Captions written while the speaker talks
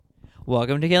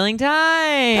Welcome to Killing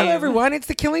Time. Hello, everyone. It's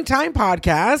the Killing Time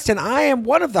podcast, and I am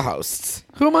one of the hosts.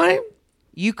 Who am I?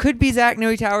 You could be Zach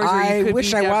Noe Towers, or you could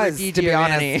wish be I Deborah was, Di to be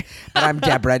Giovanni. honest. But I'm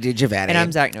Deborah Di Giovanni. And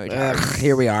I'm Zach Noe Towers.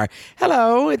 Here we are.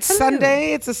 Hello. It's Hello.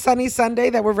 Sunday. It's a sunny Sunday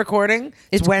that we're recording.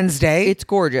 It's Wednesday. It's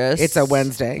gorgeous. It's a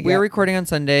Wednesday. We're Yeah. recording on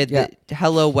Sunday.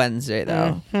 Hello Wednesday,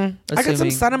 though. I got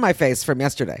some sun on my face from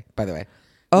yesterday, by the way.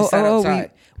 We sat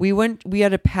outside. We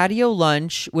had a patio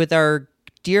lunch with our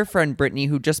dear friend Brittany,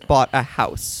 who just bought a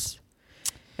house,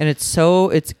 and it's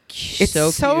so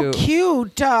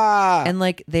cute. And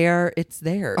like it's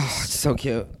theirs. Oh, it's so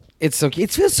cute. It's so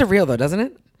cute. It feels surreal though, doesn't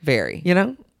it? Very. You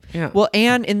know? Yeah. Well,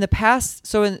 and in the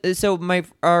past,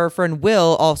 our friend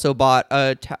Will also bought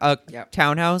a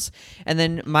townhouse, and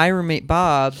then my roommate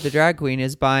Bob, the drag queen,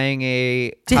 is buying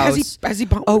a house. Has he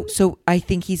bought? Oh, so I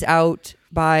think he's out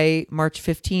by March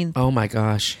 15th. Oh my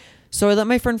gosh. So I let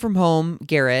my friend from home,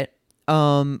 Garrett,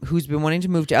 who's been wanting to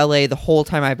move to LA the whole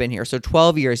time I've been here. So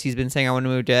 12 years he's been saying, I want to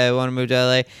move to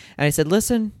LA. And I said,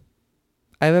 listen,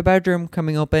 I have a bedroom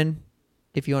coming open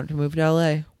if you want to move to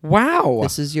LA. Wow.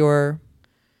 This is your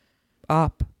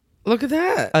op. Look at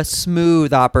that. A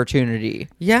smooth opportunity.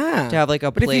 Yeah. To have like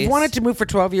a But place. if you've wanted to move for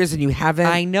 12 years and you haven't.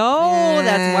 I know.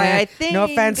 That's why I think. No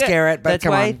offense, Garrett, but that's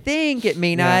come why on. I think it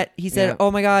may not. He said, Yeah. oh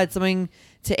my God, something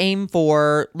to aim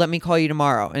for. Let me call you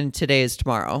tomorrow. And today is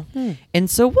tomorrow. And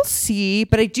so we'll see.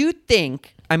 But I do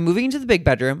think I'm moving into the big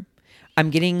bedroom. I'm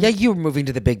getting. Yeah, you're moving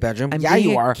to the big bedroom. I'm Yeah,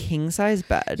 getting you a are. king size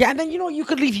bed. Yeah, and then you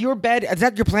could leave your bed. Is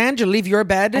that your plan? To leave your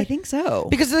bed? I think so.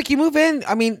 Because like you move in,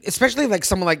 I mean, especially like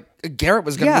someone like Garrett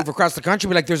was going to Yeah. move across the country,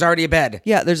 but like there's already a bed.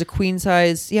 Yeah, there's a queen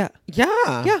size. Yeah.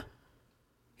 Yeah. Yeah.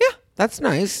 That's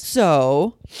nice.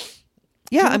 So,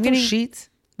 yeah, I'm getting. sheets.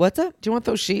 What's up? Do you want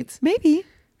those sheets? Maybe.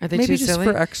 Are they Maybe too just silly?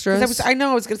 for extras. I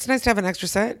know it's nice to have an extra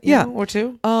set. you Yeah. know, or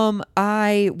two.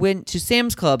 I went to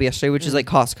Sam's Club yesterday, which is like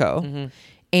Costco,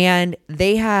 and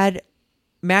they had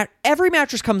every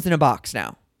mattress comes in a box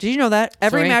now. Did you know that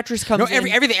every Sorry? mattress comes? No, in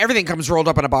everything comes rolled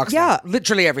up in a box. Yeah. now.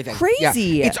 Literally everything.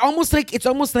 Crazy. Yeah. It's almost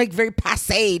like very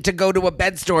passe to go to a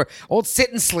bed store. Old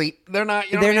sit and sleep. They're not.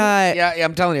 You know They're what I mean? not- Yeah,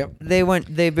 I'm telling you.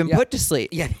 They've been put to sleep.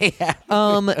 Yeah, they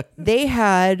have. They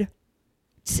had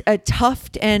a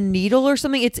Tuft and Needle or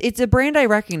something. It's a brand I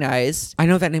recognize, I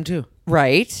know that name too.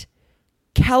 right?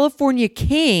 California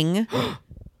King,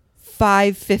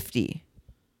 $550.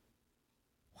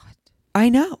 What? I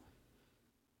know.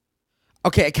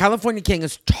 Okay, a California King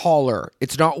is taller.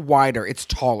 It's not wider. It's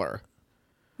taller.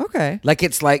 Okay. Like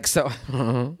it's like so.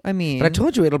 I mean, But I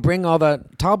told you it'll bring all the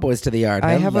tall boys to the yard.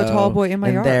 I have a Hello. tall boy in my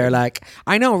and yard. They're like,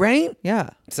 I know, right? yeah.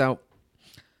 So,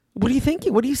 what are you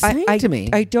thinking? What are you saying to me?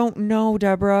 I don't know,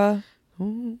 Deborah.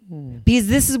 Because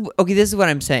this is what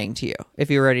I'm saying to you. If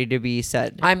you're ready to be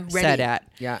said, I'm ready. Said at.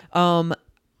 Yeah.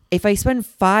 If I spend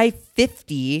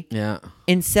 $550 Yeah.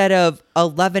 instead of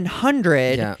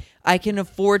 $1,100, Yeah. I can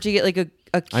afford to get like a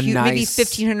cute, maybe nice-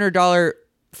 $1,500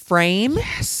 frame.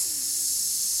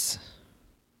 Yes.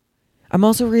 I'm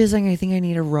also realizing I think I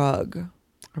need a rug,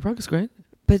 A rug is great.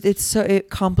 but it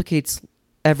complicates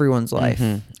everyone's life.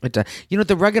 It does. You know,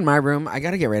 the rug in my room, I got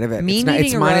to get rid of it. Me it's not, needing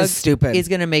it's a mine rug is stupid. is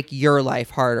going to make your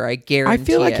life harder. I I guarantee.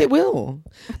 feel like it will.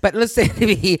 But let's say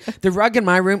the rug in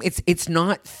my room, it's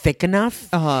not thick enough.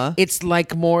 Uh-huh. It's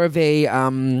like more of a I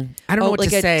don't know what like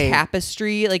to a say.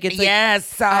 tapestry. Like it's like,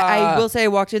 Yes, I will say I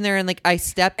walked in there and like I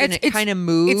stepped and it kind of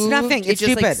moved. It's nothing. It It's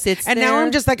just stupid. like sits and there. now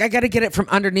I'm just like I got to get it from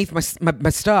underneath my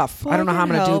stuff. Well, I don't know how I'm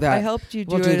going to do that. I helped you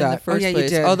do We'll it in the that. first oh, yeah, place.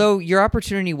 You did. Although your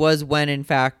opportunity was when, in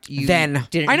fact, you Then.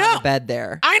 didn't I know. have a bed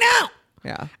there. I know.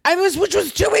 Yeah. Which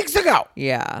was 2 weeks ago.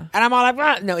 Yeah. And I'm all like,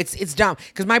 "Ah." No, it's dumb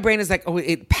because my brain is like, oh,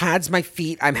 it pads my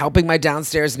feet. I'm helping my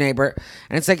downstairs neighbor,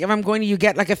 and it's like if I'm going to, you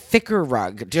get like a thicker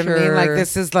rug. Do you know what I mean? Like Sure.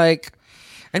 this is like,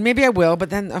 and maybe I will, but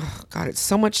then, oh God, it's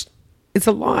so much. It's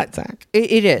a lot, Zach.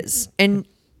 It is. And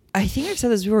I think I've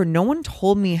said this before. No one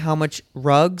told me how much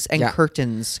rugs and Yeah.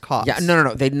 curtains cost. Yeah,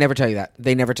 no. They never tell you that.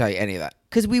 They never tell you any of that.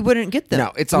 Because we wouldn't get them.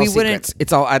 No, it's all we secrets.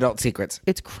 It's all adult secrets.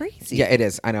 It's crazy. Yeah, it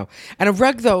is. I know. And a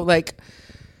rug though, like,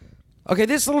 okay,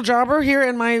 this little jobber here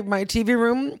in my TV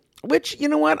room, which you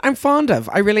know what, I'm fond of.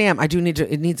 I really am. I do need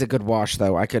to. It needs a good wash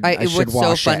though. I should What's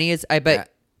wash so funny it. is I bet Yeah.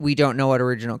 we don't know what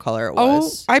original color it Oh,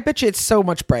 was. I bet you it's so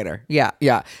much brighter. Yeah.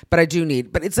 Yeah. But I do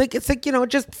need, but it's like, you know, it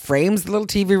just frames the little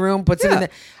TV room, puts it in Yeah. there.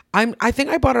 I think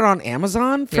I bought it on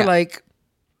Amazon for Yeah. like,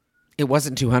 it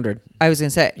wasn't 200. I was going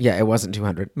to say. Yeah, it wasn't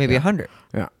 200. Maybe yeah. 100.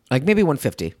 Yeah. Like maybe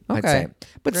 150, I'd Okay. say.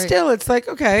 But Great. still, it's like,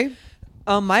 okay.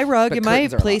 My rug But in my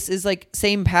curtains are a lot. place is like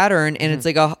same pattern, and it's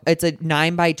like it's a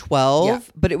 9x12, Yeah.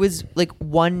 but it was like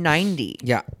 190.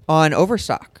 Yeah. On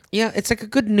Overstock. Yeah, it's like a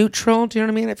good neutral. Do you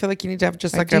know what I mean? I feel like you need to have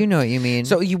just like I do know what you mean.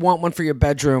 So you want one for your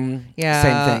bedroom? yeah,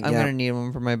 same thing. I'm yeah. gonna need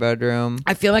one for my bedroom.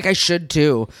 I feel like I should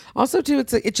too. Also, too,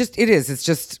 it's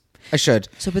just I should.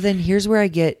 So, but then here's where I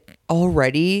get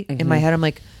already in Mm-hmm. my head. I'm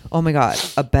like, oh my god,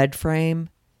 a bed frame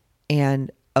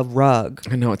and a rug.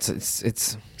 I know it's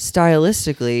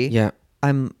Stylistically, yeah.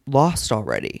 I'm lost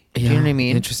already. Do you know what I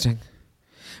mean? Interesting.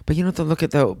 But you know, to look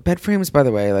at though bed frames. By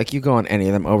the way, like you go on any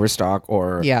of them, Overstock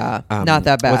or Yeah, not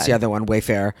that bad. What's the other one?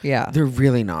 Wayfair. Yeah. they're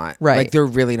really not. Right. Like they're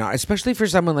really not. Especially for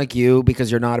someone like you, because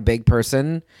you're not a big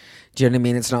person. Do you know what I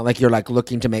mean? It's not like you're like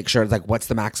looking to make sure it's like what's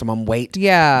the maximum weight.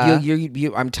 Yeah.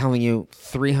 You. I'm telling you,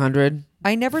 300.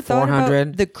 I never thought 400.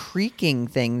 about the creaking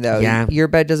thing though. Yeah. Your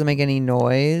bed doesn't make any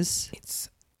noise. It's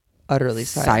Utterly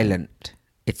silent.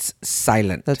 It's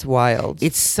silent. That's wild.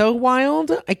 It's so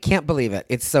wild. I can't believe it.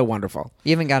 It's so wonderful.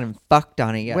 You haven't gotten fucked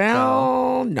on it yet. though.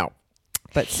 Well, no.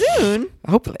 But soon.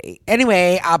 Hopefully.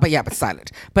 Anyway, but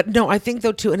silent. But no, I think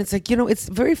though too, and it's like, you know, it's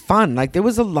very fun. Like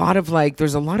there's a lot of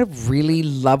really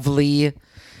lovely,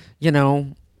 you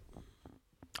know,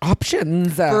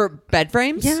 options. For bed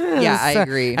frames? Yes. Yeah, I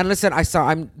agree. And listen,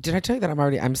 did I tell you that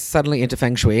I'm suddenly into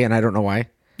feng shui and I don't know why?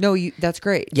 No, that's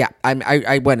great. Yeah,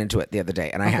 I went into it the other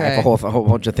day and I have a Okay. whole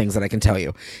bunch of things that I can tell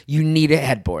you. You need a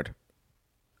headboard.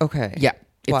 Okay. Yeah.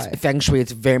 It's Why? feng shui.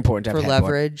 It's very important to have For a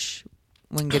headboard. leverage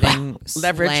when getting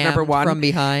Leverage number slammed one from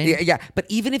behind. Yeah. But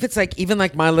even if it's like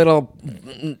my little,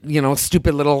 you know,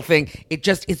 stupid little thing,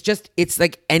 it's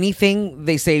like anything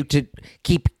they say to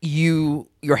keep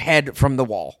your head from the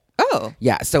wall. Oh.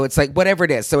 Yeah. So it's like whatever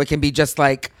it is. So it can be just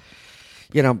like,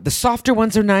 you know, the softer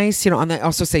ones are nice, you know, and I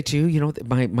also say too, you know,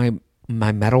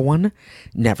 my metal one,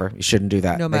 never. You shouldn't do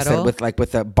that. No They said metal?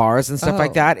 with the bars and stuff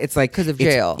like Oh. that. It's like 'Cause of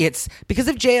jail. It's because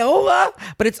of jail,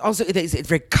 but it's also it's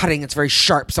very cutting. It's very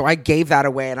sharp. So I gave that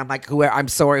away, and I'm like, I'm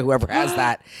sorry, whoever has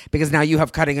that, because now you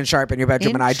have cutting and sharp in your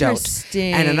bedroom, and I don't.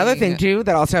 Interesting. And another thing too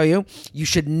that I'll tell you, you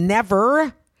should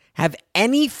never have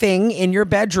anything in your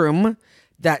bedroom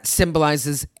that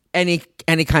symbolizes any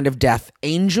kind of death.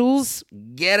 Angels,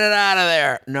 get it out of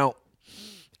there. No.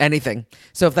 Anything.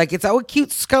 So if like it's a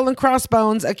cute skull and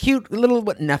crossbones, a cute little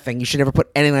nothing. You should never put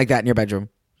anything like that in your bedroom.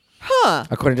 Huh.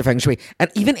 According to feng shui. And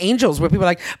even angels, where people are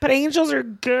like, but angels are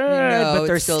good, No, but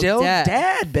they're it's still still dead.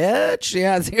 dead, bitch.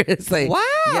 Yeah, seriously. Wow.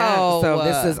 Yeah, so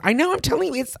this is, I know, I'm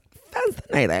telling you, it's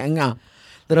fascinating.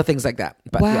 Little things like that.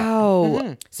 But yeah. Wow.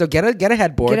 Mhm. So get a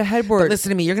headboard. Get a headboard. But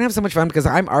listen to me, you're gonna have so much fun because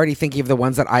I'm already thinking of the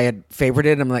ones that I had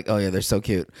favorited. I'm like, oh yeah, they're so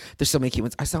cute. There's so many cute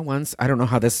ones. I saw ones. I don't know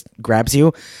how this grabs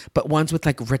you, but ones with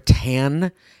like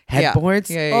rattan headboards.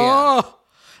 Yeah, oh,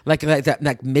 like that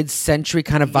like mid-century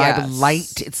kind of vibe. Yes.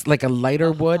 Light. It's like a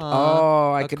lighter wood.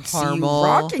 Oh, I A could see you caramel.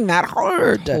 rocking that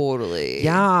hard. Totally.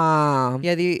 Yeah.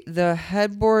 Yeah, the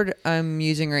headboard I'm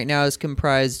using right now is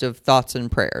comprised of thoughts and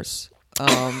prayers.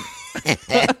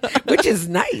 Which is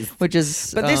nice. Which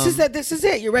is But this is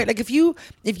it. You're right. Like if you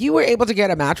were able to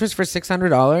get a mattress for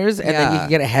 $600 and then you Yeah. could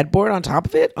get a headboard on top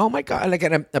of it, oh my god! Like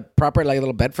a proper like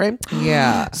little bed frame.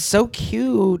 Yeah. So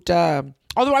cute.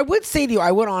 Although I would say to you,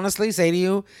 I would honestly say to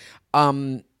you,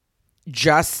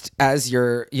 just as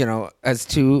you're, you know, as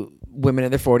two women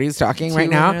in their 40s talking Two right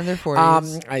now. women in their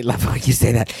 40s. I love how you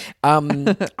say that. I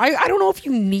don't know if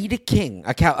you need a king,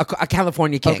 a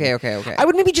California king. Okay. I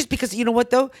would maybe just because, you know what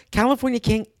though? California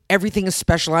king, everything is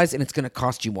specialized and it's going to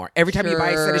cost you more. Every time you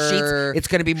buy a set of sheets, it's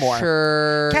going to be more.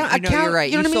 Sure. You're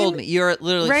right. you know You what I sold mean? me. You're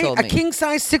literally Right? sold A me. king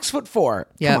size 6'4".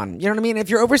 Yep. Come on. You know what I mean? If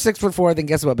you're over 6'4", then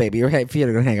guess what, baby? Your feet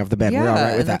are going to hang off the bed. We're all Yeah,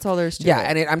 right with and that. that's all there is to Yeah,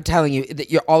 it. and I'm telling you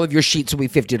that all of your sheets will be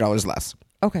 $50 less.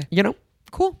 Okay. You know?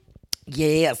 Cool.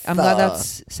 Yes. I'm glad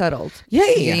that's settled. Yeah.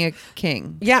 Getting a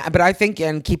king. Yeah, but I think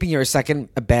and keeping your second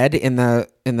bed in the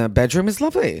bedroom is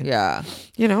lovely. Yeah.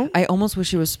 You know? I almost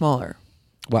wish it was smaller.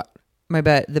 What? The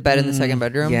bed in the second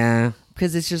bedroom. Yeah.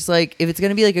 Because it's just like, if it's going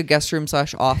to be like a guest room /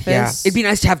 office. Yeah. It'd be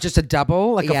nice to have just a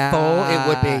double, like Yeah. a full. It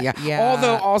would be, yeah. Yeah.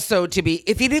 Although also to be,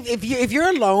 if you're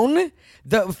alone,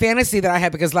 the fantasy that I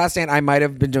had, because last night I might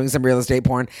have been doing some real estate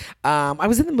porn. I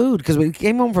was in the mood because we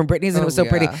came home from Brittany's and it was so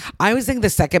pretty. yeah. I was thinking the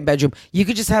second bedroom, you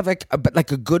could just have like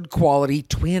a good quality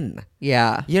twin.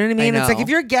 Yeah. You know what I mean? It's like know. if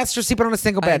you're a guest, you're sleeping on a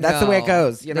single I bed. That's the way it know.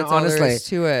 goes. You know, That's all there honestly. is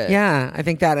to it. Yeah, I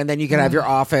think that, and then you could have your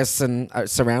office and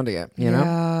surrounding it. You know.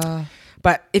 Yeah.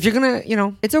 But if you're gonna, you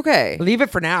know, It's okay. leave it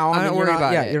for now. I'm not you're worried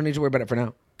about yeah, it. you don't need to worry about it for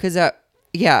now. Because,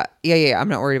 yeah. I'm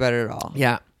not worried about it at all.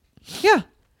 Yeah. Yeah.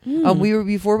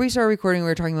 Before we started recording, we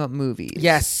were talking about movies.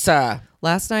 Yes.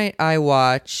 Last night I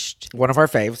watched One of our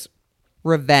faves.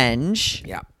 Revenge.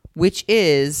 Yeah. Which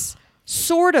is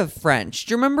sort of French.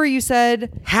 Do you remember you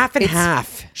said Half and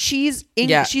half. She's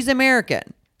Yeah. she's American.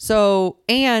 So,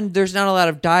 and there's not a lot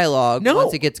of dialogue No.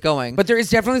 once it gets going. But there is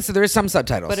definitely, so there is some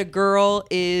subtitles. But a girl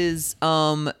is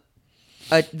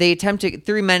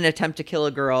three men attempt to kill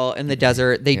a girl in the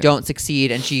desert. They don't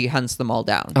succeed, and she hunts them all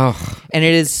down. Oh. And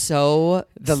it is so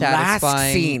The satisfying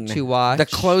last scene to watch. the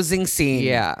closing scene.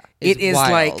 Yeah, It is is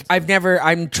wild. like,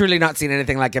 I'm truly not seen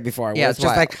anything like it before. Yeah, where it's it's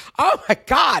just wild. like, oh my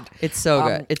God. It's so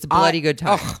good. It's a bloody good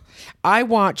time. I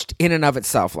watched In and of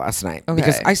Itself last night Okay.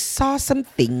 because I saw some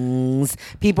things.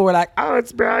 People were like, oh,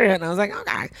 it's brilliant. And I was like,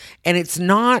 okay. And it's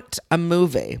not a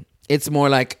movie. It's more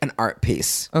like an art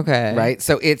piece. Okay. Right?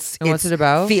 So it's what's it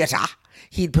about? Theater.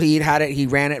 He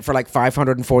ran it for like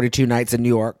 542 nights in New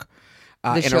York.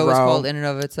 The in show a is row. called In and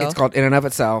of Itself? It's called In and of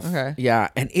Itself. Okay. Yeah.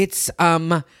 And it's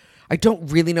I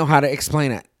don't really know how to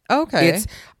explain it. Okay.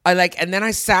 And then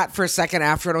I sat for a second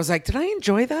after and I was like, did I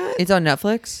enjoy that? It's on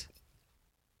Netflix?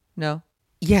 No.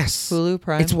 Yes. Hulu,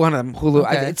 Prime? It's one of them. Hulu.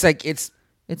 Okay.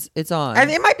 It's on. And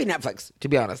it might be Netflix, to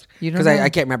be honest, You don't because know? I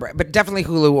can't remember, but definitely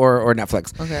Hulu or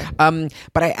Netflix. Okay.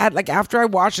 But after I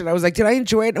watched it, I was like, did I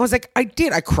enjoy it? And I was like, I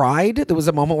did. I cried. There was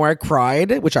a moment where I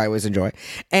cried, which I always enjoy,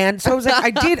 and so I was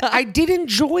like, I did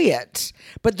enjoy it,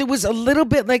 but there was a little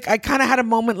bit like I kind of had a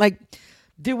moment like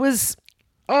there was,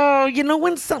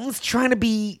 when something's trying to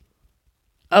be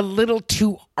a little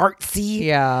too artsy,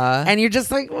 Yeah. and you're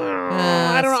just like,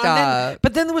 I don't know. Stop.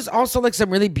 But then there was also like some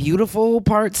really beautiful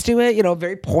parts to it,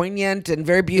 very poignant and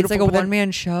very It's beautiful. like a but then-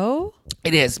 one-man show?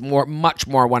 It is much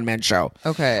more one man show.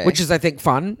 Okay. Which is, I think,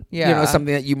 fun. Yeah.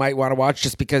 Something that you might want to watch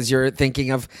just because you're thinking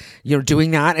of,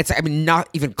 doing that. It's, not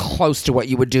even close to what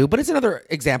you would do, but it's another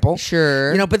example.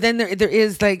 Sure. But then there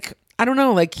is like, I don't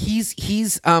know, like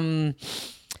he's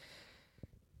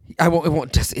I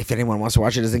won't just, if anyone wants to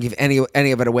watch it, doesn't give any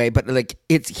of it away, but like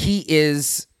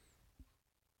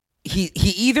he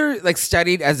either like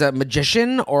studied as a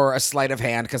magician or a sleight of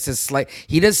hand, because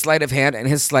he does sleight of hand, and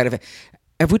his sleight of hand.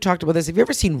 Have we talked about this? Have you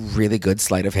ever seen really good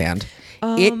sleight of hand?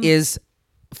 It is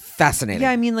fascinating.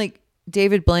 Yeah, I mean, like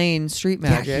David Blaine, Street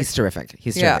Magic. Yeah, he's terrific.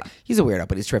 He's Yeah. terrific. He's a weirdo,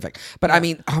 but he's terrific. But I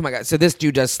mean, oh my God. So this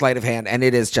dude does sleight of hand, and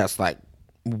it is just like,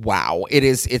 wow.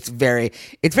 It's very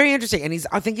interesting. And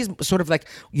I think he's sort of like,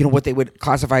 what they would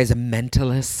classify as a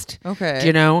mentalist.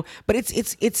 Okay. But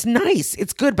it's nice.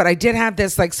 It's good. But I did have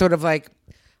this like sort of like,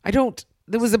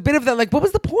 there was a bit of that, like, what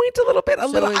was the point? A little bit,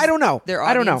 So I don't know. Their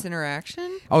I don't know. audience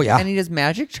interaction? Oh, yeah. And he does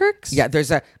magic tricks? Yeah,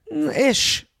 there's a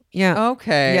ish. Yeah.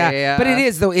 Okay, yeah. But it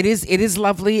is though. It is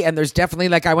lovely, and there's definitely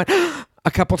like I went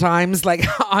a couple times, like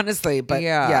honestly. But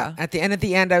Yeah. at the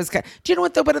end, I was kind. Do you know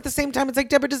what though? But at the same time, it's like,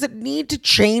 Deborah, does it need to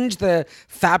change the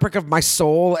fabric of my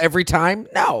soul every time?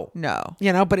 No. No.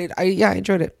 But I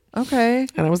enjoyed it, Okay.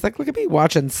 and I was like, look at me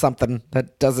watching something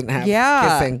that doesn't have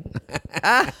Yeah. kissing.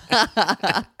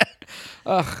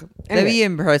 Ugh. That'd Anyway, be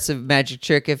an impressive magic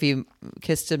trick if he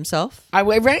kissed himself.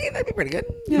 right? That'd be pretty good,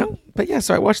 But yeah,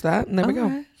 so I watched that, and there we go.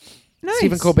 Okay. Nice.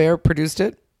 Stephen Colbert produced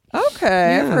it.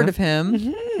 Okay, I've Yeah. heard of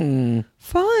him.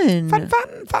 Fun.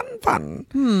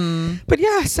 Fun. But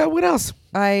yeah, so what else?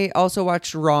 I also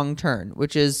watched Wrong Turn,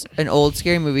 which is an old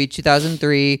scary movie,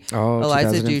 2003. Oh,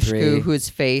 Eliza 2003. Dushku, who is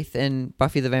Faith in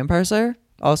Buffy the Vampire Slayer.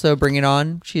 Also, Bring It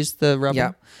On. She's the rebel.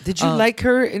 Yeah. Did you like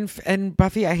her in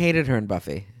Buffy? I hated her in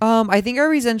Buffy. I think I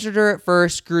resented her at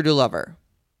first. Grew to love her.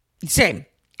 Same.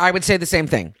 I would say the same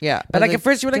thing. Yeah, But like at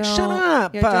first you were like, shut don't-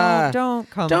 up. yeah, don't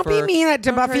come. don't be for- mean to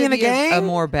don't Buffy try and the be a gang.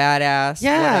 more badass.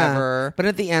 Yeah. Whatever. But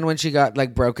at the end when she got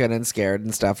like broken and scared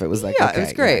and stuff, it was like, Yeah, okay, it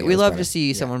was great. yeah, We it was love better. to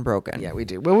see someone broken. Yeah, we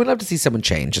do. Well, we love to see someone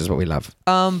change is what we love.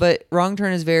 But Wrong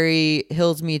Turn is very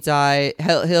Hills meets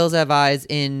Hills Have Eyes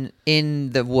in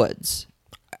the woods.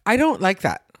 I don't like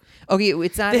that. Okay,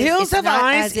 it's not. The Hills it's Have not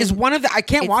Eyes as is one of the. I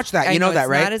can't it's- watch that. I You know that, it's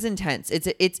right? Not as intense.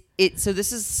 It's so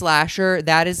this is slasher.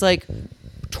 That is like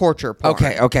torture porn.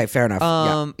 Okay, fair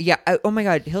enough. Yeah. Oh my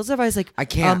God, Hills Have Eyes. Like I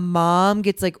can't. A mom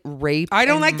gets like raped. I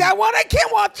don't and like that one. I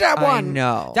can't watch that I one.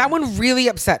 know. That one really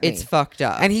upset me. It's fucked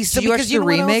up. And he's Did you watch because the you know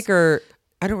what remake else? or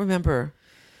I don't remember.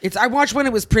 I watched when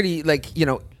it was pretty like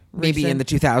maybe in Recent? the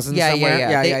 2000s. yeah, somewhere.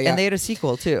 yeah. yeah. And they had a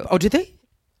sequel too. Oh, did they?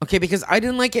 Okay, because I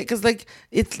didn't like it because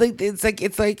it's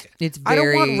I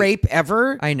don't want very- rape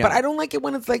ever. I know. but I don't like it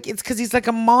when it's because he's like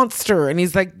a monster and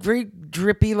he's like very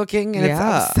drippy looking and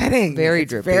Yeah. it's upsetting. Very It's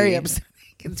drippy. very upsetting.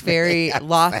 It's Very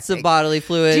lots of upsetting. bodily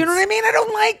fluids. Do you know what I mean? I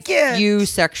don't like it. You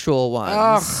sexual ones.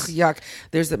 Ugh, yuck.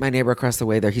 There's my neighbor across the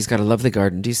way there. He's got a lovely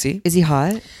garden. Do you see? Is he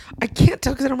hot? I can't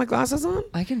tell because I don't have my glasses on.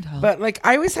 I can tell. But like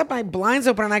I always have my blinds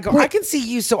open and I go, I can see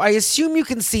you, so I assume you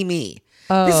can see me.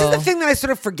 This is the Oh. thing that I sort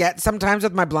of forget sometimes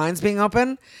with my blinds being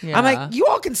open. Yeah. I'm like, you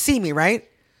all can see me, right?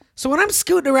 So when I'm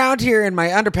scooting around here in my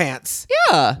underpants,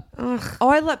 Yeah. Oh,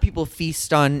 I let people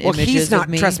feast on well, images he's not. of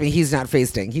me. Trust me, he's not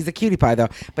feasting. He's a cutie pie though,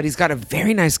 but he's got a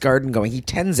very nice garden going. He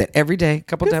tends it every day, a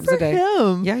couple Good times for a day.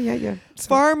 him. Yeah. So,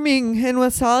 Farming in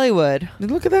West Hollywood.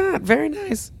 look at that, very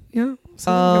nice. Yeah.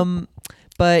 So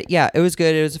But yeah, it was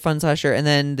good. It was a fun slasher. And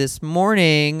then this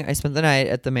morning, I spent the night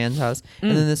at the man's house.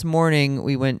 And then this morning,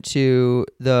 we went to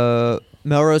the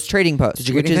Melrose Trading Post. Did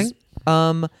you get anything?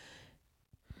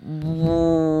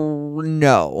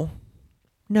 No.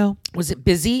 was it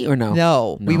busy or no?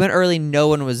 No. We went early. No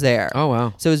one was there. Oh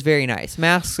wow. So it was very nice.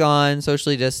 Masks on,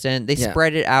 socially distant. They Yeah.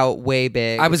 spread it out way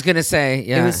big. I was gonna say,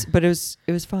 yeah.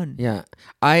 It was fun. Yeah.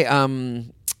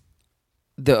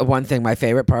 The one thing, my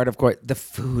favorite part, of course, the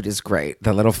food is great.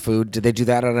 The little food. Do they do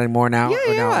that anymore now? Yeah.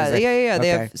 Or no? Is it- They Okay.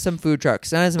 have some food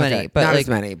trucks, not as many, Okay. but not like as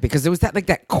many, because there was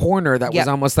that corner that was Yep.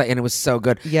 almost like, and it was so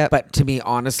good. Yep. But to me,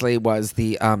 honestly, was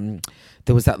the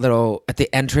there was that little at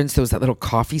the entrance. There was that little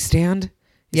coffee stand.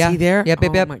 You Yeah. see there? Yep,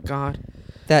 yep, Oh yep. my god.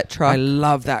 that truck. I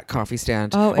love that coffee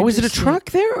stand. Oh, is it a interesting. truck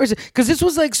there, or is it? Because this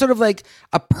was like sort of like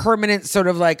a permanent sort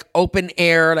of like open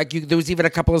air. Like there was even a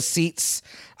couple of seats.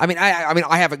 I mean,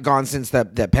 I haven't gone since the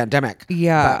pandemic.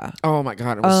 Yeah. But, oh my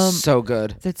god, it was so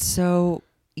good. That's so.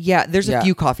 Yeah, there's Yeah. a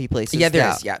few coffee places. Yeah, there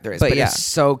now. is. Yeah, there is. But But yeah, it's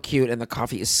so cute, and the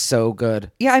coffee is so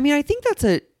good. yeah. I mean, I think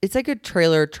it's like a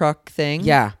trailer truck thing.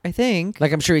 Yeah. I think.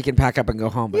 Like I'm sure you can pack up and go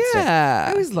home. But still. Yeah.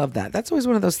 I always love that. That's always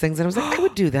one of those things that I was like, I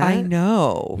would do that. I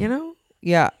know. You know.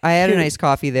 Yeah, I had a Cute. nice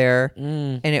coffee there,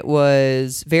 and it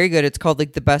was very good. It's called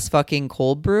like the best fucking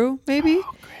cold brew, maybe.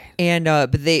 Oh, And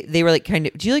but they were like kind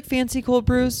of. Do you like fancy cold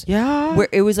brews? Yeah. Where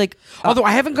it was like, Although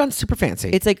I haven't gone super fancy.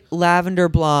 it's like lavender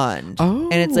blonde. Oh.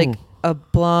 And it's like a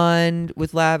blonde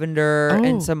with lavender Oh.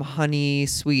 and some honey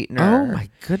sweetener. Oh my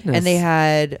goodness. And they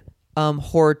had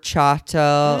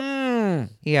horchata. Mm.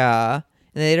 Yeah.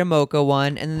 And they had a mocha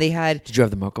one. And then they had Did you have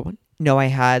the mocha one? no, I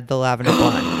had the lavender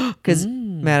blonde. Because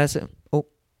Madison,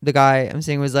 the guy I'm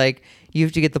seeing was like, you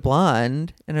have to get the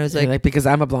blonde. And I was Like, like, because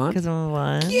I'm a blonde. because I'm a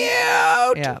blonde.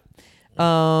 Cute. Yeah.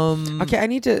 Okay, I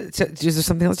need to. Is there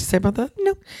something else to say about that?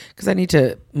 No. Because I need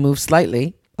to move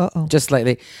slightly. Uh-oh. Just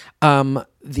slightly. My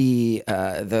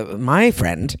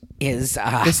friend is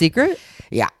The secret?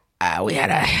 yeah. We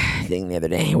had a thing the other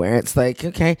day where it's like,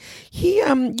 okay,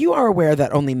 you are aware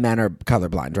that only men are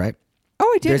colorblind, right?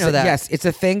 Oh, I didn't know that. Yes, it's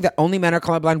a thing that only men are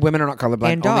colorblind. Women are not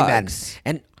colorblind. And only men. dogs.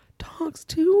 And dogs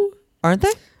too. Aren't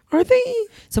they? Are they?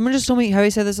 Someone just told me, have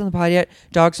you said this on the pod yet?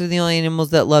 Dogs are the only animals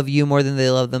that love you more than they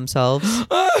love themselves.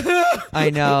 I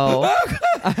know.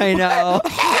 I know.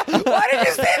 Why did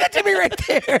you say that to me right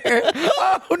there?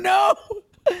 Oh no.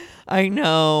 I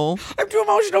know. I'm too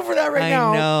emotional for that right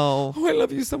now. I know. Oh, I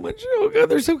love you so much. Oh god,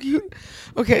 they're so cute.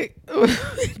 Okay,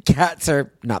 cats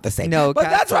are not the same. No, but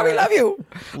cats that's why we are love you.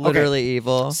 Literally Okay.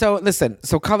 evil. So listen,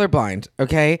 so colorblind.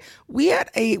 Okay, we had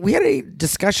a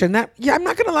discussion that I'm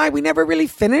not gonna lie, we never really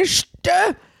finished.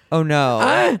 Oh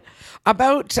no.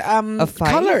 About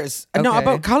fight? colors. No, Okay.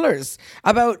 about colors.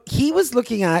 About he was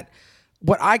looking at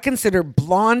what I consider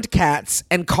blonde cats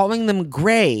and calling them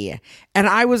gray, and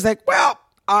I was like, well.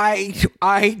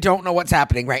 I don't know what's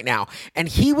happening right now. And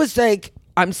he was like,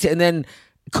 and then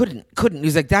couldn't. He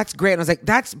was like, that's great. And I was like,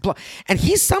 that's and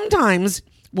he sometimes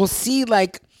will see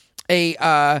like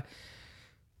a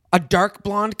dark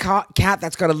blonde cat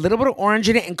that's got a little bit of orange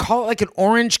in it and call it like an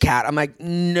orange cat. I'm like,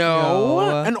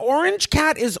 no. An orange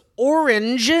cat is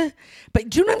orange. But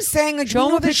do you know what I'm saying? Like, Show you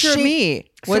him know a the picture of shape-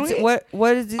 me. What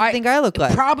does you think I look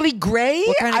like? Probably gray.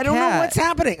 What kind of I don't know cat? what's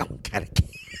happening. Oh, kind of cat.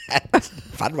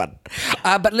 Fun one.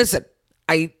 But listen,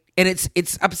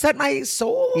 it's upset my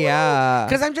soul. Yeah.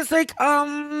 Because I'm just like,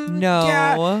 No.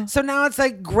 Yeah. So now it's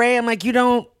like gray. I'm like, I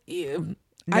don't know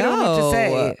what to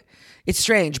say. No. It's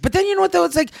strange. But then you know what though?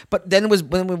 It's like, but then it was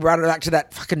when we brought it back to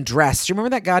that fucking dress. Do you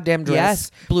remember that goddamn dress?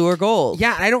 Yes. Blue or gold.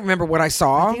 Yeah, and I don't remember what I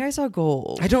saw. I think I saw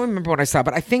gold. I don't remember what I saw,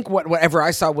 but I think whatever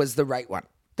I saw was the right one.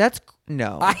 That's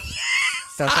no.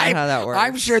 That's not how that works.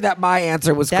 I'm sure that my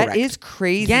answer was That correct. is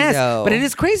crazy. Yes, though. but it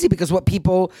is crazy because what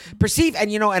people perceive,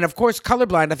 and and of course,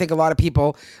 colorblind. I think a lot of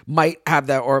people might have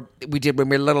that, or we did when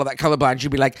we were little. That colorblind,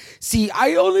 you'd be like, "See,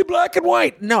 I only black and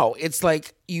white." No, it's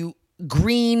like you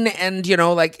green and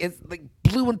like it's like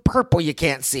blue and purple. You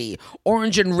can't see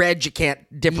orange and red. You can't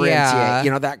differentiate.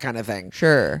 Yeah. That kind of thing.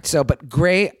 Sure. So, but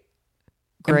gray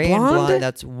and blonde.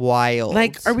 That's wild.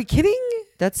 Like, are we kidding?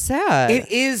 That's sad. It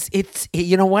is.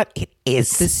 You know what? It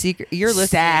is the secret. You're listening,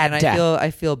 sad. and I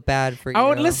feel bad for you.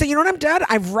 Oh, listen, you know what I'm done?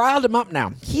 I've riled him up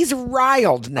now. He's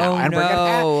riled now. Oh, and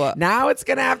no. now it's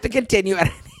going to have to continue. And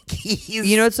I think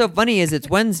You know what's so funny is it's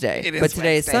Wednesday, It is but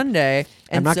today is Wednesday. Sunday.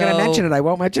 I'm And not going to so mention it. I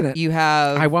won't mention it. You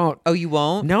have. I won't. Oh, you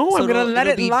won't? No, So I'm going to let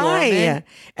it'll it be lie. dormant?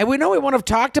 And we know we won't have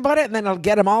talked about it, and then I'll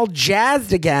get them all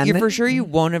jazzed again. You're for sure you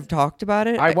won't have talked about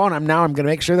it? I won't. I'm going to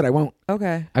make sure that I won't.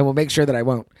 Okay. I will make sure that I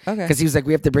won't. Okay. Because he was like,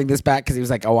 we have to bring this back. Because he was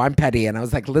like, oh, I'm petty. And I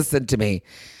was like, listen to me.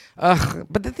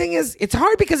 But the thing is, it's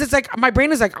hard because it's like, my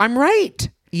brain is like, I'm right.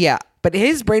 Yeah. But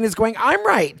his brain is going, I'm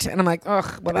right. And I'm like,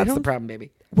 ugh, well, that's the don't- problem,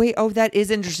 baby. Wait, that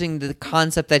is interesting, the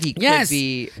concept that he Yes. could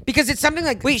be. Because it's something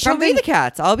like, Wait, show me the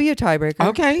cats. I'll be a tiebreaker.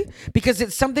 Okay. Because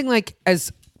it's something like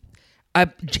it's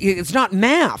not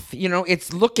math,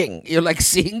 it's looking. You're like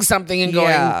seeing something and going.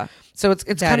 Yeah. So it's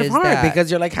That kind of is hard that.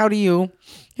 because you're like, how do you.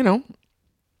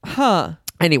 Huh.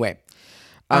 Anyway.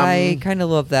 I kind of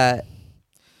love that.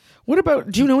 What about,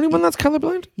 do you know anyone that's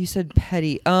colorblind? You said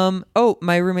petty. Oh,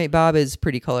 my roommate Bob is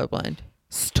pretty colorblind.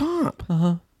 Stop.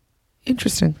 Uh-huh.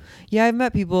 Interesting. Yeah, I've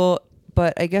met people,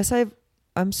 but I guess Bob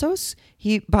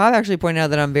actually pointed out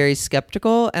that I'm very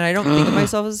skeptical, and I don't think of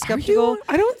myself as skeptical.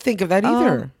 I don't think of that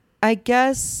either. I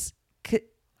guess,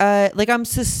 like I'm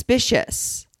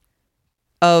suspicious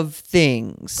of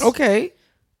things. Okay.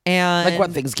 And Like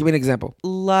what things? Give me an example.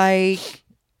 Like,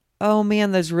 oh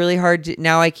man, that's really hard to.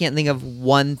 Now I can't think of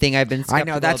one thing I've been I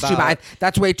skeptical know, that's about. too bad.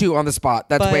 That's way too on the spot.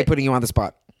 That's But- way putting you on the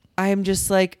spot. I'm just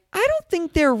like, I don't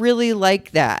think they're really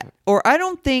like that, or I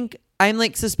don't think I'm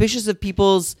like suspicious of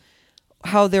people's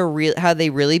how they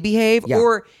really behave, Yeah.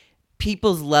 or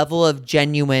people's level of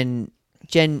genuinity,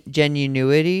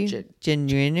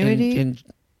 Genuineness?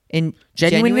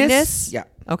 genuineness. Yeah.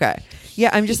 Okay. Yeah,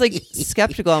 I'm just like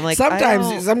skeptical. I'm like,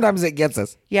 Sometimes it gets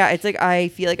us. yeah, it's like I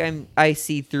feel like I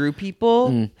see through people.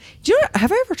 Do you know?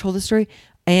 Have I ever told this story?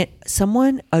 And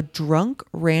a drunk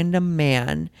random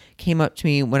man came up to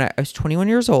me when I was 21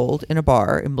 years old in a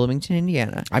bar in Bloomington,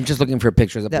 Indiana. I'm just looking for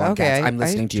pictures of blonde cats. I'm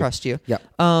listening I to you. trust you.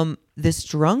 Yeah. This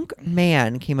drunk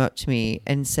man came up to me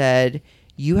and said,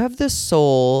 "You have the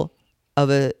soul of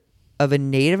a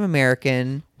Native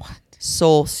American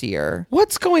soul seer.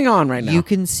 What's going on right now? You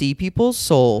can see people's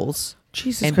souls,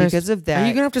 Jesus and Christ. because of that, Are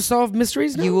you gonna have to solve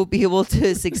mysteries now? you will be able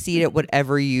to succeed at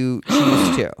whatever you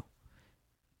choose to."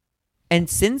 And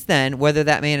since then, whether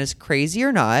that man is crazy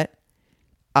or not,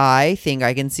 I think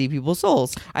I can see people's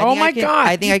souls. Oh my God.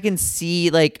 I think I can see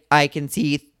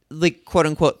quote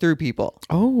unquote through people.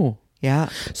 Oh. Yeah.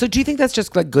 So do you think that's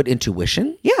just like good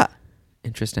intuition? Yeah.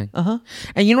 Interesting. Uh-huh.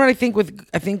 And you know what I think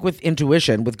with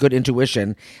intuition, with good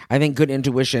intuition, I think good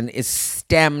intuition is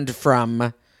stemmed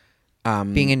from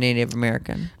Being a Native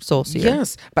American soul seer.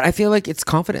 yes, but I feel like it's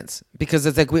confidence because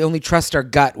it's like we only trust our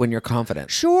gut when you're confident.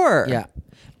 Sure. Yeah.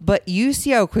 But you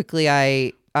see how quickly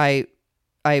I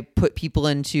put people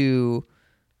into,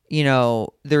 the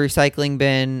recycling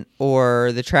bin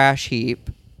or the trash heap.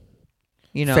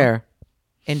 Fair.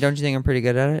 And don't you think I'm pretty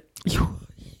good at it?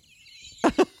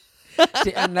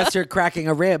 Unless you're cracking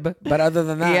a rib, but other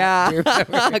than that,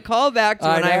 Yeah. Call back to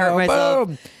when I hurt know. myself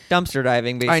Boom. dumpster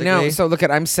diving, basically. I know. So look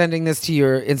I'm sending this to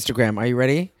your Instagram. Are you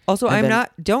ready? Also, And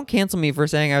don't cancel me for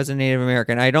saying I was a Native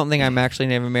American. I don't think I'm actually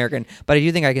Native American, but I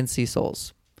do think I can see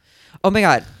souls. Oh my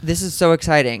God, this is so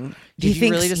exciting. He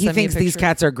thinks these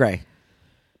cats are gray.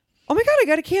 Oh my God, I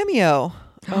got a cameo.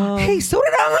 Hey, so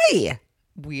did I.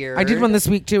 Weird. I did one this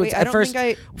week too. Wait, It's I the don't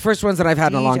think first ones that I've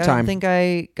had in a long I time. don't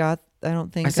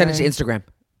think I sent it to Instagram.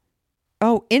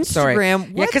 Oh, Instagram. Sorry. Yeah,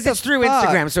 What because the it's through fuck?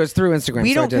 Instagram. So it's through Instagram.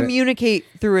 We so I don't did it. communicate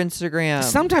through Instagram.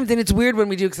 Sometimes, and it's weird when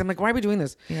we do because I'm like, why are we doing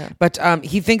this? Yeah. But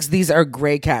he thinks these are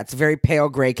gray cats, very pale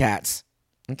gray cats.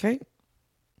 Okay.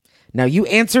 Now you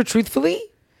answer truthfully.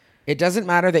 It doesn't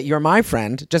matter that you're my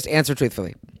friend. Just answer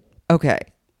truthfully. Okay.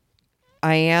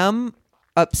 I am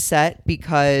upset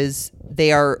because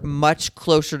they are much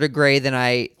closer to gray than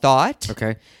I thought.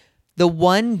 Okay. The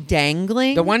one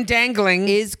dangling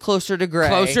is closer to gray.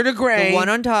 Closer to gray. The one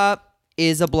on top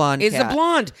is a blonde is cat. a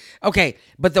blonde. Okay,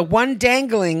 but the one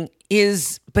dangling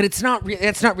but it's not.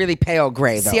 It's not really pale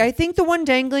gray though. See, I think the one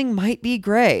dangling might be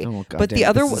gray, Oh, God but damn the it,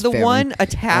 other, this is the failing. one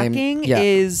attacking yeah.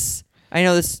 is. I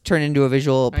know this turned into a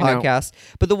visual I know. podcast,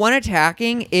 but the one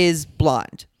attacking is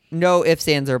blonde. No ifs,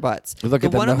 ands, or buts. Look the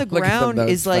at them, one on though. the Look at them, ground though.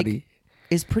 is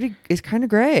It's funny. is kind of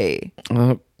gray.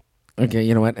 Okay,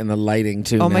 you know what? And the lighting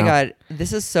too. Oh my now. God,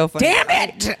 this is so funny. Damn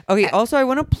it! Okay, also I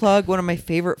want to plug one of my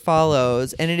favorite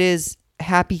follows, and it is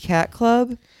Happy Cat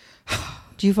Club.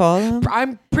 Do you follow them?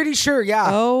 I'm pretty sure. Yeah.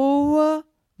 Oh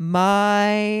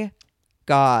my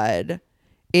God.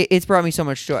 It's brought me so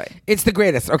much joy. It's the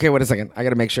greatest. Okay, wait a second. I got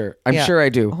to make sure. I'm Yeah. sure I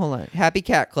do. Hold on. Happy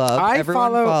Cat Club. I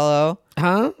Everyone follow.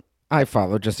 Huh? I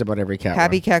follow just about every cat.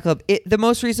 Happy one. Cat Club. The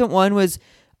most recent one was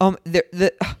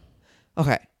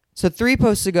okay. So 3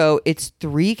 posts ago, it's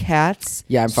 3 cats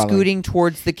Yeah, I'm following. scooting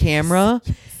towards the camera.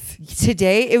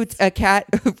 Today, it was a cat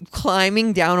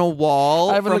climbing down a wall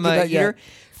I haven't from looked at a that yet. eater.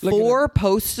 Look at 4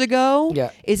 posts ago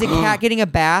Yeah. is a cat getting a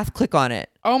bath. Click on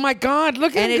it. Oh my God!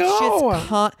 Look at And him it's go.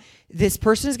 just this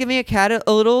person is giving a cat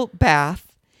a little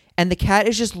bath, and the cat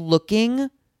is just looking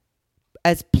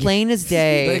as plain as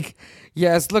day. Like,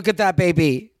 yes, look at that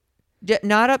baby.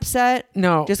 Not upset.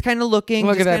 No. Just kind of looking.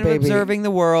 Look just at that kind of baby. observing the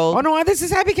world. Oh no, this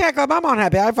is Happy Cat Club. I'm on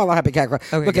Happy. I follow Happy Cat Club.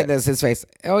 Okay, Look at good. this, his face.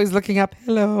 Oh, he's looking up.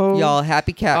 Hello. Y'all,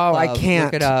 Happy Cat Oh, Club. I can't.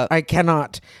 Look it up. I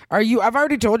cannot. Are you? I've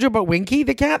already told you about Winky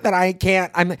the cat that I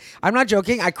can't. I'm not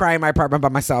joking. I cry in my apartment by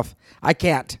myself. I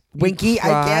can't. Winky, I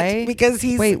cry? can't because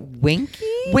he's Wait, Winky?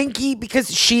 Winky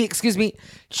because she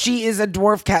is a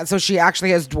dwarf cat, so she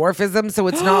actually has dwarfism. So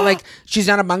it's not like she's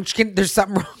not a munchkin. There's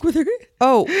something wrong with her.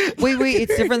 Oh, wait,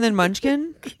 it's different than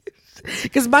Munchkin?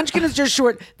 Because Munchkin is just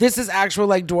short. This is actual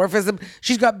like dwarfism.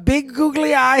 She's got big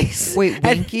googly eyes. Wait,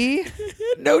 and Winky?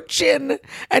 no chin,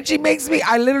 and she makes me.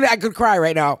 I could cry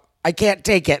right now. I can't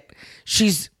take it.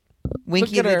 She's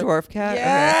Winky Look the at her. dwarf cat?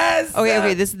 Yes.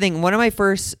 Okay, this is the thing. One of my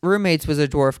first roommates was a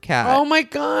dwarf cat. Oh my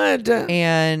God.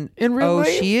 And In real life?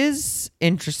 she is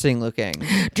interesting looking. Do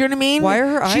you know what I mean? Why are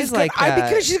her eyes She's got- like that?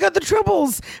 Because she's got the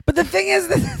troubles. But the thing is,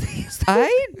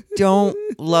 I don't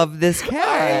love this cat.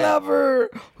 I love her.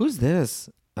 Who's this?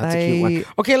 That's a cute one. I-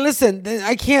 Okay, listen.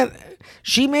 I can't.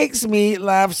 She makes me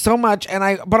laugh so much,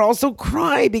 but also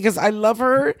cry because I love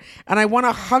her and I want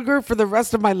to hug her for the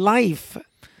rest of my life.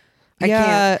 I Yeah,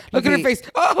 can't. Look at her okay. face.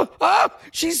 Oh,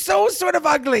 she's so sort of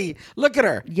ugly. Look at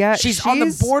her. Yeah, she's on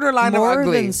the borderline of more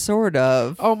ugly. than sort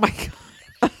of. Oh my God.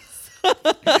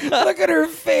 Look at her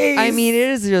face. I mean, it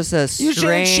is just a You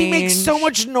strange. should. She makes so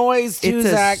much noise too, It's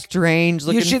Zach. a strange You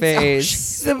looking should. Oh, face.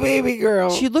 she's a baby girl.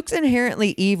 She looks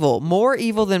inherently evil, more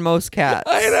evil than most cats.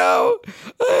 I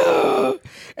know.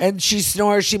 And she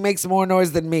snores. She makes more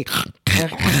noise than me.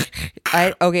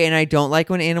 Okay, and I don't like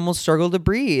when animals struggle to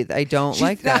breathe. I don't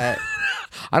like that.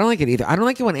 I don't like it either. I don't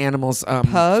like it when animals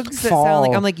Pugs that fall. sound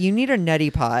like I'm like, you need a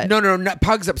neti pot. No,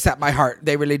 pugs upset my heart.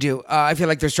 They really do. I feel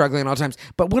like they're struggling at all times.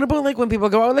 But what about like when people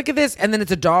go, oh, look at this, and then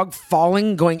it's a dog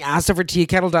falling, going ass over tea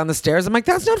kettle down the stairs? I'm like,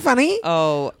 that's not funny.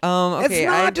 Oh, okay. It's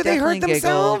not. I've Do they hurt definitely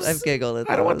themselves? I've giggled at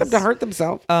I don't want them those. to hurt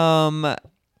themselves.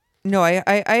 No,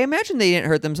 I imagine they didn't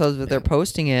hurt themselves if they're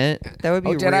posting it. That would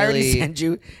be Oh, did I already send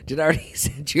you? Did I already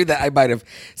send you that? I might have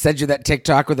sent you that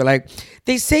TikTok where they're like,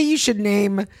 they say you should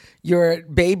name your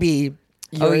baby.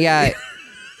 Oh yeah,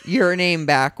 your name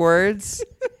backwards,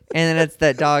 and then it's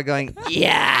that dog going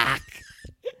yuck.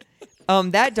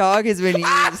 That dog has been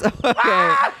used.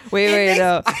 Okay, wait,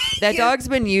 no. That dog's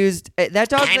been used. That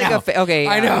dog's I like know. okay.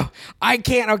 I yeah. know. I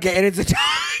can't. Okay, and it's a dog.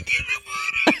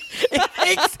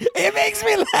 It makes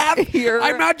me laugh. You're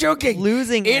I'm not joking.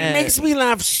 losing it. it. Makes me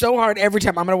laugh so hard every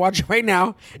time. I'm gonna watch it right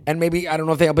now, and maybe I don't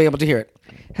know if they'll be able to hear it.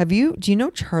 Do you know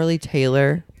Charlie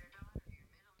Taylor?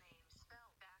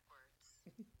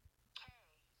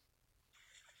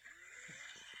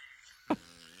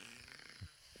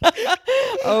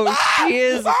 Oh, she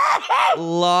is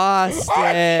lost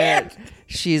it.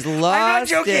 She's I'm not lost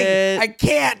joking. it. I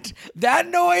can't. That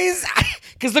noise.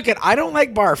 Because look I don't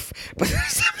like barf, but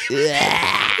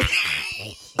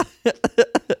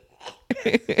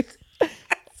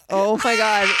Oh my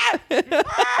god.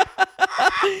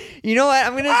 You know what?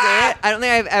 I'm gonna say it. I don't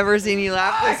think I've ever seen you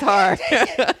laugh this hard.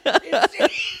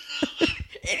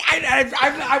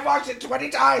 I've watched it 20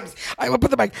 times. I will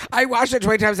put the mic. I watched it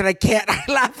 20 times and I can't. I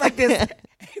laugh like this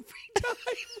every time.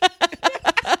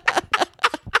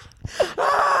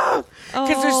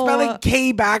 Because they're spelling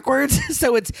K backwards,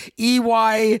 so it's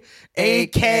EYAK.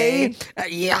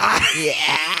 Yeah.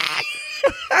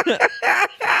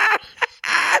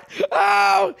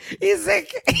 Oh, he's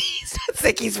sick. He's not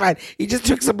sick. He's fine. He just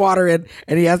took some water in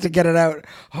and he has to get it out.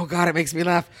 Oh God, it makes me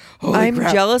laugh. Holy I'm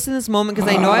crap. jealous in this moment because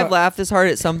I know I've laughed this hard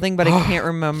at something, but I can't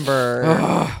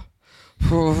remember.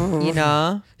 You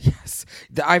know? Yes.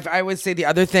 I would say the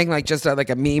other thing, like just like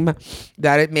a meme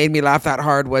that it made me laugh that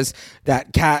hard was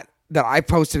that cat that I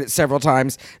posted it several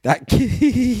times. That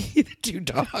the 2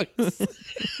 dogs.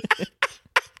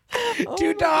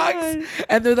 Two dogs, God.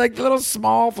 and they're like little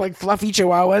small, like fluffy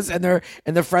chihuahuas, and they're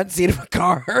in the front seat of a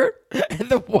car. And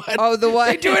the one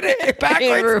they do it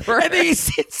backwards, and then he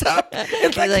sits up.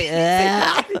 It's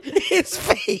like, his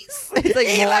face. It's like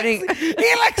he morning-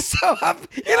 He looks so up.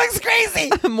 He looks crazy.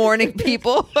 Morning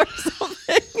people or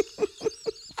something.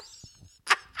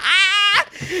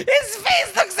 His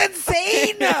face looks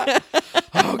insane.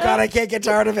 Oh God, I can't get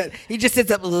tired of it. He just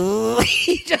sits up.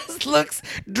 He just looks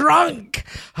drunk.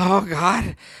 Oh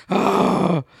God.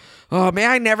 Oh, may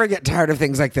I never get tired of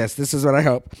things like this. This is what I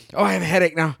hope. Oh, I have a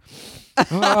headache now.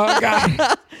 Oh,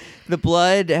 God. The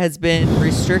blood has been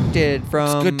restricted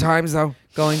from It's good times, though.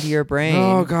 going to your brain.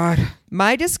 Oh, God.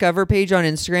 My Discover page on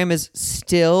Instagram is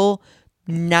still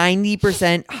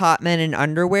 90% hot men in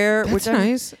underwear, That's which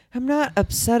nice. I'm not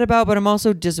upset about, but I'm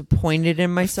also disappointed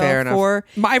in myself Fair enough. for.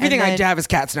 Everything And I then- have is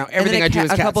cats now. then Everything a I do cat-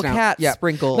 is a cats couple now. cats Yeah.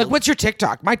 sprinkled. Like, what's your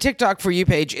TikTok? My TikTok For You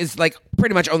page is like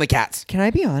pretty much only cats. Can I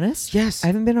be honest? Yes. I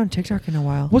haven't been on TikTok in a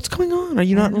while. What's going on? Are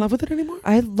you not in love with it anymore?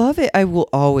 I love it. I will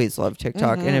always love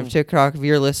TikTok. And Mm-hmm. if TikTok, if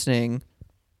you're listening,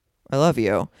 I love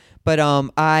you. But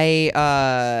Wait a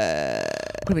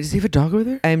minute, does he have a dog over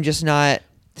there? I'm just not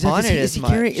on it as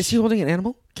much. Is he holding an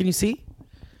animal? Can you see?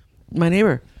 My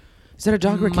neighbor. Is that a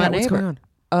dog or a My cat? What's neighbor. going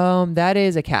on? That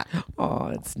is a cat. Oh,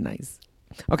 it's nice.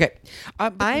 Okay.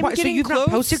 I'm so getting you've not close.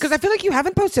 posted? Because I feel like you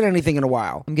haven't posted anything in a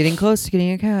while. I'm getting close to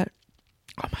getting a cat.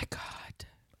 Oh, my God.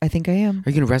 I think I am. Are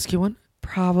you going to rescue one?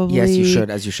 Probably. Yes, you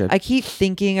should, as you should. I keep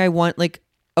thinking I want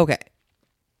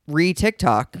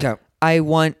TikTok. Go. I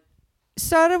want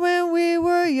started when we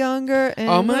were younger and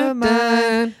Oh, my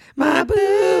God. My boo.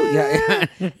 Yeah.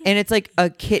 and it's like a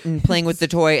kitten playing with the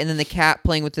toy and then the cat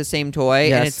playing with the same toy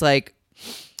Yes. and it's like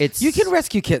it's You can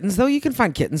rescue kittens, though. You can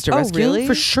find kittens to Oh, rescue. really?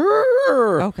 For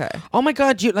sure. Okay. Oh my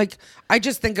God! I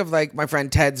just think of like my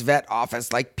friend Ted's vet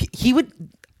office. Like he would,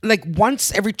 like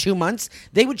once every 2 months,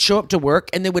 they would show up to work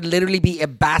and there would literally be a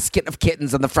basket of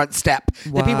kittens on the front step.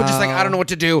 That people just like, I don't know what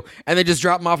to do, and they just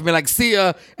drop them off and be like, "See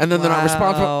ya," and then they're not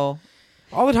responsible Wow.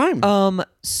 all the time.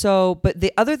 So but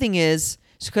the other thing is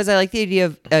because I like the idea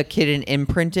of a kitten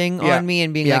imprinting Yeah. on me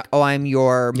and being Yeah. like, oh, I'm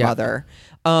your Yeah. mother.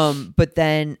 But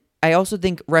then I also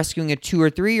think rescuing a 2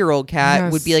 or 3 year old cat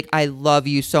Yes. would be like, I love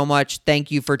you so much. Thank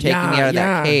you for taking me out of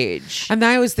that cage. And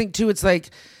I always think too, it's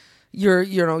like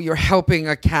you're helping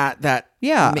a cat that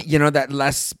Yeah. that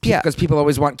less Yeah. because people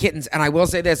always want kittens. And I will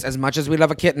say this: as much as we love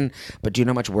a kitten, but do you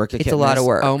know how much work a It's kitten a lot is? of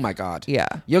work. Oh my God! Yeah.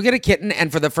 You'll get a kitten,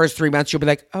 and for the first 3 months, you'll be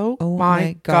like, "Oh, Oh my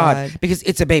my God. God. Because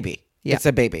it's a baby. Yeah. It's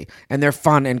a baby, and they're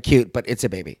fun and cute, but it's a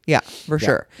baby. Yeah, for Yeah.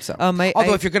 sure. So,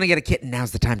 Although if you're going to get a kitten, now's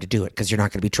the time to do it because you're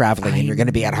not going to be traveling and I you're going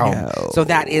to be at home. know. So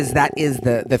that is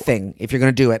the thing. If you're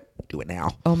going to do it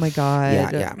now. oh my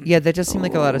God. Yeah. that just seemed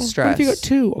like a lot of What stress. if you got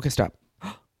two? Okay, stop.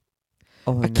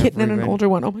 Oh, I A kitten never and an even- older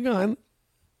one. Oh my God.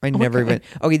 I my never God. even.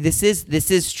 Okay, this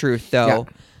is truth though. Yeah.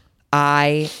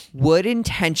 I would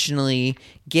intentionally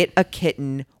get a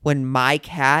kitten when my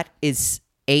cat is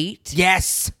 8.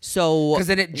 Yes. So Because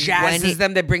then it when jazzes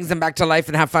them, that brings them back to life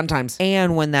and have fun times.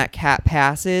 And when that cat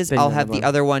passes, Then I'll you have have the one.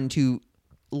 other one to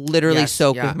literally Yes,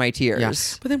 soak yeah, with my tears. yeah.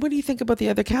 But then what do you think about the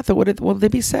other cat though? Will they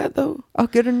be sad though? I'll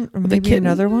get maybe kitten?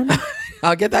 another one.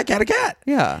 I'll get that cat a cat.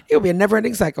 Yeah. It'll be a never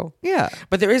ending cycle. Yeah.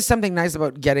 But there is something nice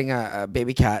about getting a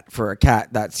baby cat for a cat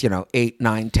that's, 8,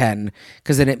 9, 10,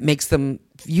 because then it makes them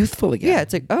youthful again. Yeah,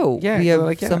 it's like, oh, Yeah, we so have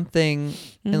like, yeah. something,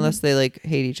 unless they like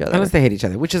hate each other. Unless they hate each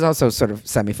other, which is also sort of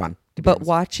semi-fun. But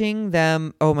watching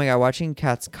them, oh my God, watching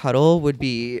cats cuddle would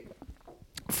be.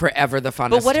 Forever the funnest.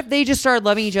 But what if they just started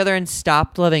loving each other and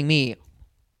stopped loving me?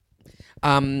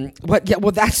 What? Yeah.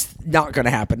 Well, that's not going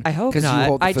to happen. I hope 'cause not. You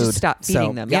hold the I just food. stopped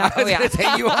feeding them. Yeah. Yeah. Oh, I was gonna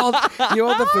say, you hold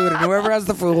the food, and whoever has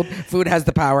the food has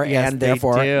the power, Yes, and they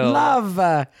therefore do.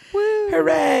 love.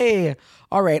 Hooray!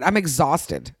 All right, I'm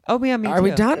exhausted. Oh, yeah, me Are we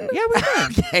too. done? Yeah, we're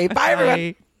done. Okay. Bye, everyone.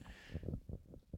 Bye.